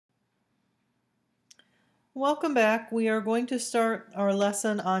Welcome back. We are going to start our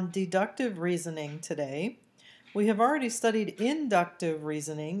lesson on deductive reasoning today. We have already studied inductive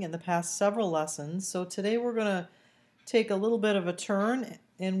reasoning in the past several lessons, so today we're going to take a little bit of a turn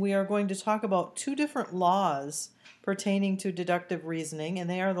and we are going to talk about two different laws pertaining to deductive reasoning, and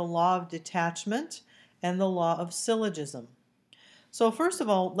they are the law of detachment and the law of syllogism. So first of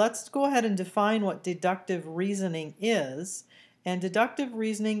all, let's go ahead and define what deductive reasoning is. And deductive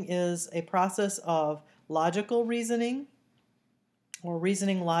reasoning is a process of logical reasoning or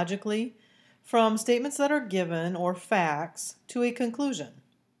reasoning logically from statements that are given or facts to a conclusion.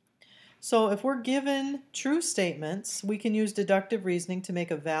 So if we're given true statements, we can use deductive reasoning to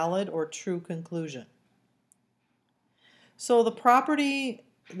make a valid or true conclusion. So the property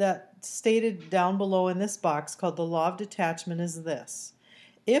that's stated down below in this box called the law of detachment is this.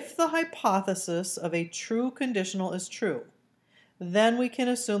 If the hypothesis of a true conditional is true, then we can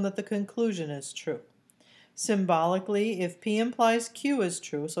assume that the conclusion is true. Symbolically, if P implies Q is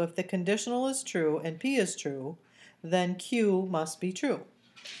true, so if the conditional is true and P is true, then Q must be true.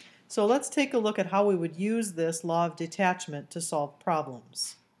 So let's take a look at how we would use this law of detachment to solve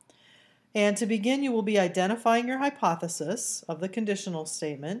problems. And to begin, you will be identifying your hypothesis of the conditional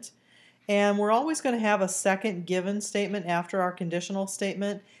statement. And we're always going to have a second given statement after our conditional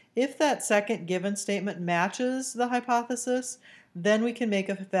statement. If that second given statement matches the hypothesis, then we can make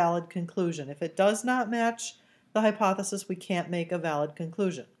a valid conclusion. If it does not match the hypothesis, we can't make a valid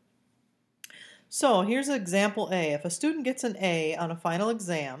conclusion. So here's example A. If a student gets an A on a final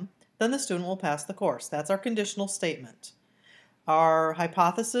exam, then the student will pass the course. That's our conditional statement. Our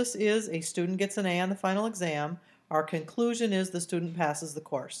hypothesis is a student gets an A on the final exam. Our conclusion is the student passes the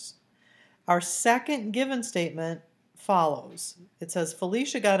course. Our second given statement follows. It says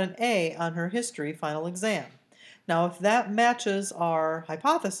Felicia got an A on her history final exam. Now, if that matches our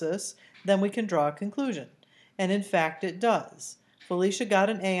hypothesis, then we can draw a conclusion. And in fact, it does. Felicia got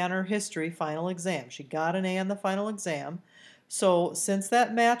an A on her history final exam. She got an A on the final exam. So since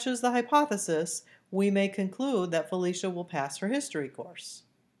that matches the hypothesis, we may conclude that Felicia will pass her history course.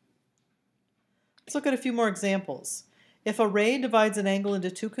 Let's look at a few more examples. If a ray divides an angle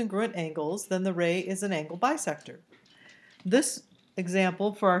into two congruent angles, then the ray is an angle bisector. This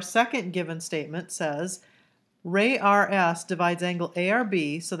example for our second given statement says ray RS divides angle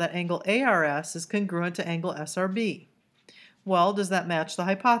ARB so that angle ARS is congruent to angle SRB. Well, does that match the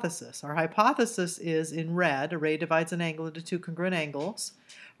hypothesis? Our hypothesis is in red. A ray divides an angle into two congruent angles.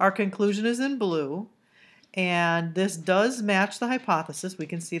 Our conclusion is in blue. And this does match the hypothesis. We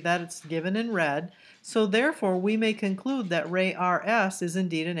can see that it's given in red. So therefore, we may conclude that ray RS is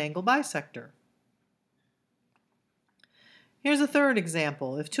indeed an angle bisector. Here's a third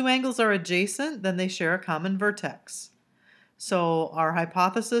example. If two angles are adjacent, then they share a common vertex. So our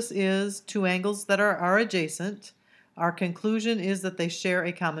hypothesis is two angles that are adjacent. Our conclusion is that they share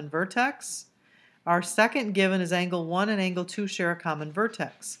a common vertex. Our second given is angle 1 and angle 2 share a common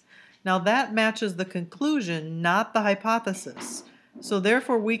vertex. Now that matches the conclusion, not the hypothesis. So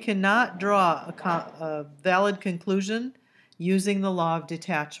therefore we cannot draw a valid conclusion using the law of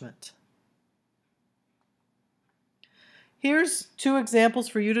detachment. Here's two examples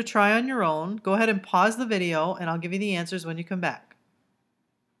for you to try on your own. Go ahead and pause the video and I'll give you the answers when you come back.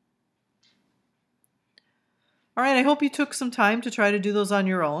 All right, I hope you took some time to try to do those on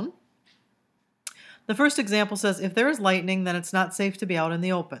your own. The first example says, if there is lightning, then it's not safe to be out in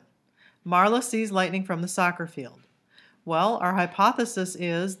the open. Marla sees lightning from the soccer field. Well, our hypothesis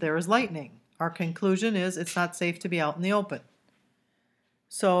is there is lightning. Our conclusion is it's not safe to be out in the open.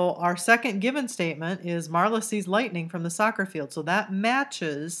 So our second given statement is Marla sees lightning from the soccer field. So that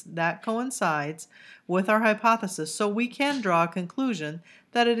matches, that coincides with our hypothesis. So we can draw a conclusion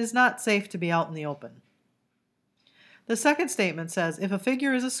that it is not safe to be out in the open. The second statement says, if a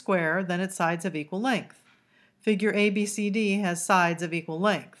figure is a square, then its sides have equal length. Figure ABCD has sides of equal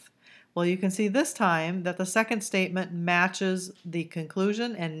length. Well, you can see this time that the second statement matches the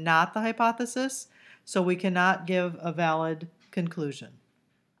conclusion and not the hypothesis, so we cannot give a valid conclusion.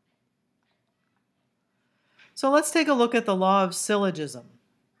 So let's take a look at the law of syllogism.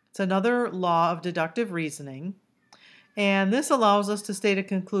 It's another law of deductive reasoning, and this allows us to state a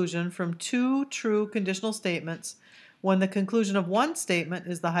conclusion from two true conditional statements when the conclusion of one statement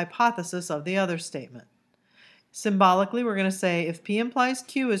is the hypothesis of the other statement. Symbolically, we're going to say if P implies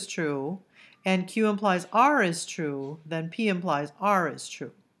Q is true and Q implies R is true, then P implies R is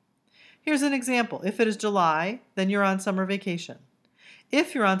true. Here's an example. If it is July, then you're on summer vacation.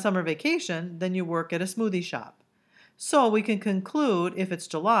 If you're on summer vacation, then you work at a smoothie shop. So we can conclude if it's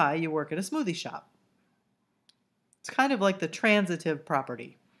July, you work at a smoothie shop. It's kind of like the transitive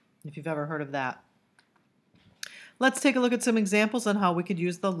property, if you've ever heard of that. Let's take a look at some examples on how we could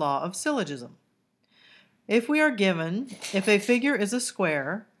use the law of syllogism. If we are given, if a figure is a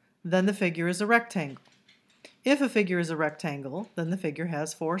square, then the figure is a rectangle. If a figure is a rectangle, then the figure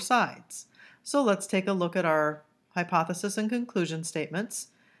has 4 sides. So let's take a look at our hypothesis and conclusion statements.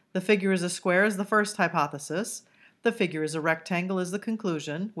 The figure is a square is the first hypothesis. The figure is a rectangle is the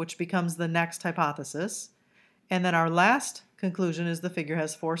conclusion, which becomes the next hypothesis. And then our last conclusion is the figure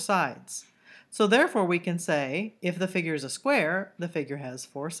has 4 sides. So therefore we can say, if the figure is a square, the figure has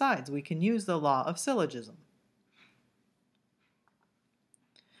 4 sides. We can use the law of syllogism.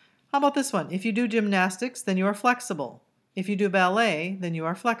 How about this one? If you do gymnastics, then you are flexible. If you do ballet, then you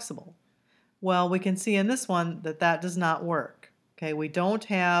are flexible. Well, we can see in this one that that does not work. Okay, we don't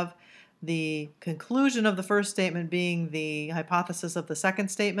have the conclusion of the first statement being the hypothesis of the second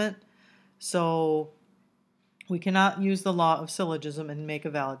statement, so we cannot use the law of syllogism and make a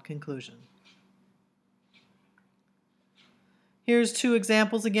valid conclusion. Here's 2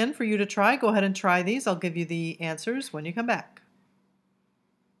 examples again for you to try. Go ahead and try these. I'll give you the answers when you come back.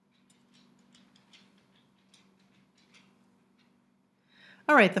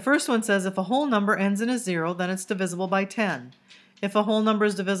 All right, the first one says if a whole number ends in a 0, then it's divisible by 10. If a whole number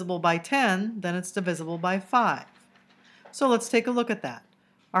is divisible by 10, then it's divisible by 5. So let's take a look at that.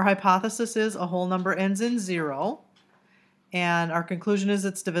 Our hypothesis is a whole number ends in 0, and our conclusion is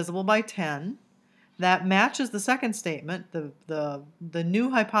it's divisible by 10. That matches the second statement. The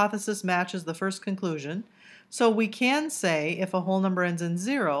new hypothesis matches the first conclusion. So we can say if a whole number ends in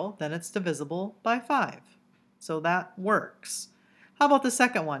 0, then it's divisible by 5. So that works. How about the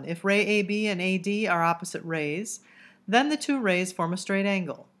second one? If ray AB and AD are opposite rays, then the 2 rays form a straight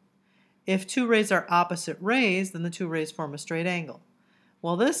angle. If 2 rays are opposite rays, then the 2 rays form a straight angle.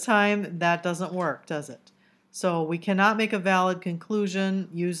 Well, this time that doesn't work, does it? So we cannot make a valid conclusion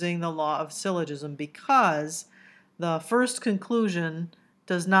using the law of syllogism because the first conclusion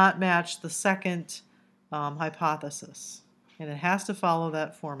does not match the second hypothesis, and it has to follow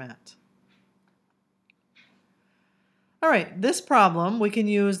that format. All right, this problem, we can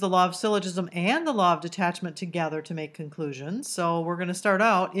use the law of syllogism and the law of detachment together to make conclusions. So we're going to start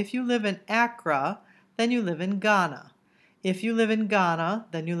out, if you live in Accra, then you live in Ghana. If you live in Ghana,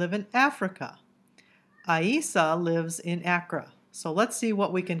 then you live in Africa. Aisa lives in Accra. So let's see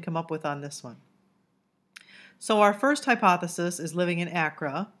what we can come up with on this one. So our first hypothesis is living in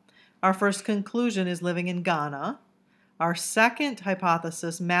Accra. Our first conclusion is living in Ghana. Our second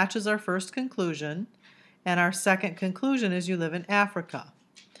hypothesis matches our first conclusion. And our second conclusion is you live in Africa.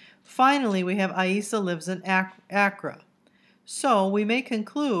 Finally, we have Aisa lives in Accra. So we may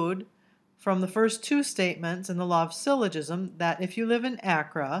conclude from the first 2 statements in the law of syllogism that if you live in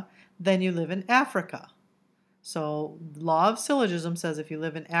Accra, then you live in Africa. So the law of syllogism says if you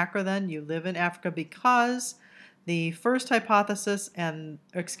live in Accra, then you live in Africa because the first hypothesis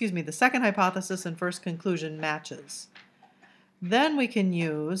the second hypothesis and first conclusion matches. Then we can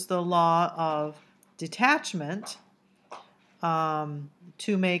use the law of detachment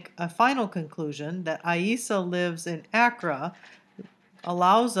to make a final conclusion that Aisa lives in Accra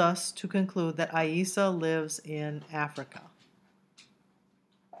allows us to conclude that Aisa lives in Africa.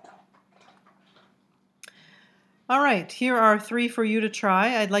 All right, here are 3 for you to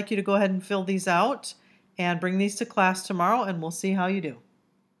try. I'd like you to go ahead and fill these out and bring these to class tomorrow, and we'll see how you do.